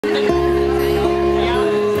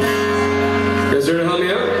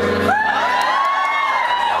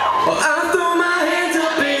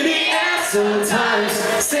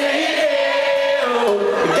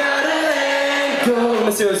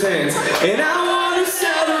see those hands. And I wanna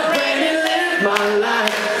celebrate and live my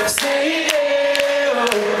life. Say yeah,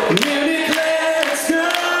 Munich, let's go.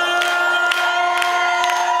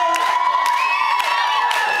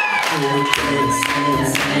 Dance,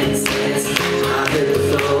 dance, dance, dance. I hit the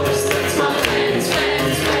floor, that's my friends,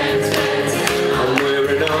 friends, friends, friends. I'm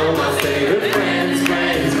wearing all my favorite friends,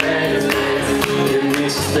 friends, friends, friends. Give me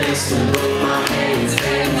some space to hold my hands,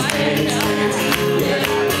 hands, hands, hands. Yeah,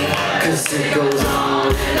 'cause it goes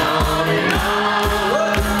on and on and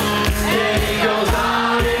on. Yeah, it goes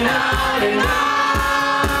on and on and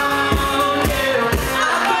on. Yeah,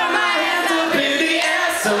 I throw my hands up in the air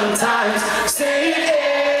sometimes. Say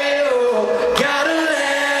yeah, oh, gotta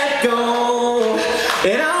let go.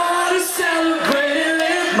 And I wanna celebrate and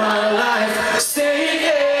live my life. Say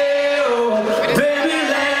yeah, oh, baby,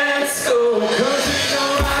 let's go. 'Cause we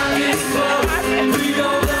gon' rock it slow, we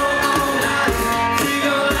gon' go all night. We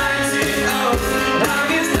gon' light it up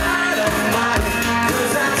like it's dynamite.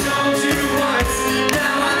 'Cause I told you once,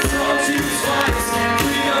 now I told you twice.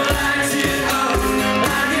 We gon' light it up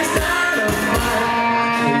like it's dynamite.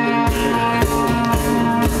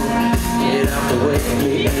 Get out the way,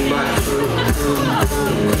 me and my crew.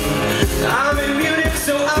 I'm in Munich,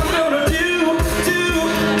 so I'm gonna do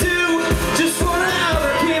just what I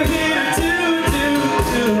came here to do,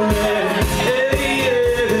 yeah, yeah,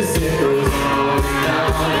 yeah. 'Cause it goes on and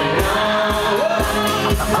on and on,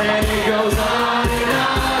 and it goes on and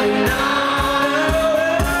on and on.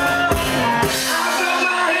 I throw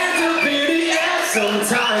my hands up in the air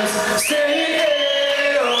sometimes, saying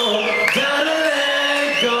yeah, oh, gotta let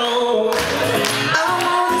go. I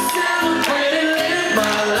wanna celebrate and live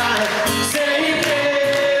my life. Say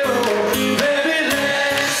yeah, oh, baby,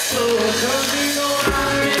 let's go. 'Cause we gon'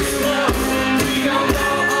 rock it slow, we gon' go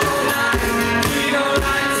all night. We gon'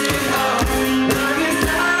 light it up like it's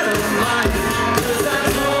dynamite. 'Cause I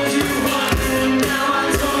told you once, now I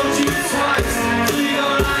told you twice. We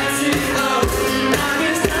gon' light it up like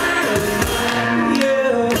it's dynamite,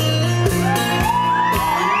 yeah.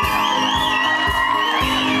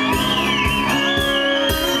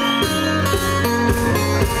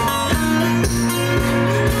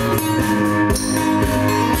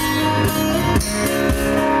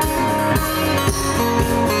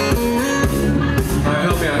 Alright,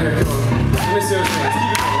 help me out here, come on. Let me see those hands. Keep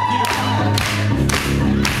it going.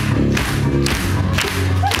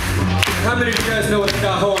 How many of you guys know what the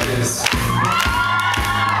cajon is?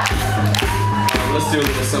 Let's do a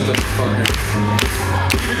little something fun here.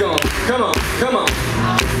 Keep it going. Come on, come on.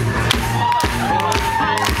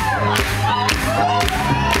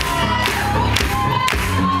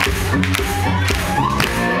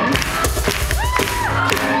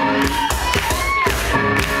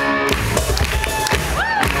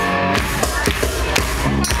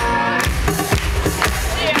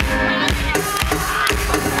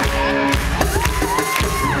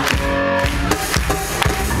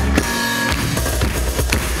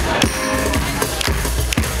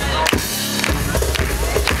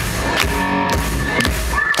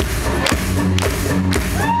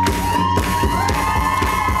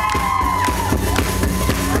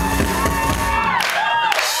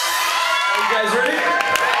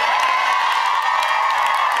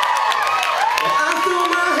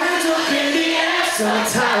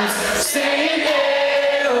 Sometimes saying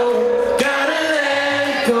yeah, oh, gotta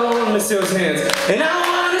let go. Let me see those hands. And I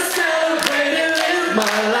wanna celebrate and live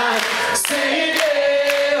my life.